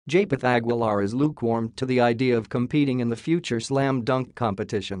Japeth Aguilar is lukewarm to the idea of competing in the future slam dunk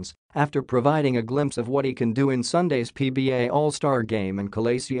competitions after providing a glimpse of what he can do in Sunday's PBA All-Star game in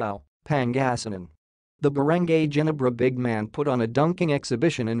Calasiao, Pangasinan. The Barangay Ginebra big man put on a dunking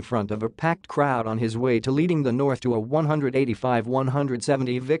exhibition in front of a packed crowd on his way to leading the North to a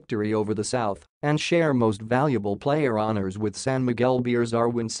 185-170 victory over the South and share Most Valuable Player honors with San Miguel Beer's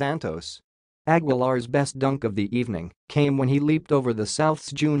Arwind Santos. Aguilar's best dunk of the evening came when he leaped over the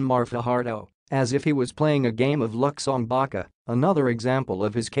South's June Fajardo as if he was playing a game of Luksong Baka, another example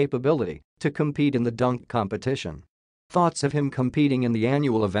of his capability to compete in the dunk competition. Thoughts of him competing in the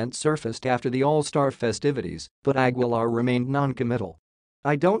annual event surfaced after the All-Star festivities, but Aguilar remained non-committal.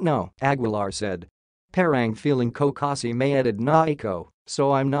 "I don't know," Aguilar said. "Parang feeling ko kasi may edad na iko,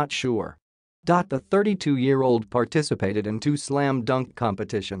 so I'm not sure." The 32-year-old participated in 2 slam dunk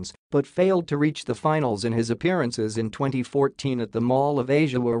competitions but failed to reach the finals in his appearances in 2014 at the Mall of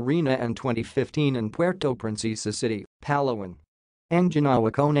Asia Arena and 2015 in Puerto Princesa City, Palawan. "Ang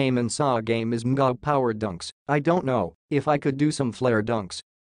ginawa ko naman sa game is mga power dunks, I don't know if I could do some flare dunks."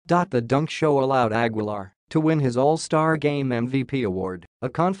 The dunk show allowed Aguilar to win his All-Star Game MVP award, a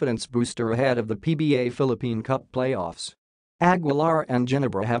confidence booster ahead of the PBA Philippine Cup playoffs. Aguilar and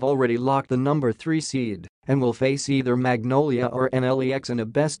Ginebra have already locked the number 3 seed and will face either Magnolia or NLEX in a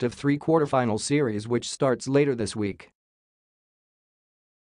best-of-3 quarterfinal series which starts later this week.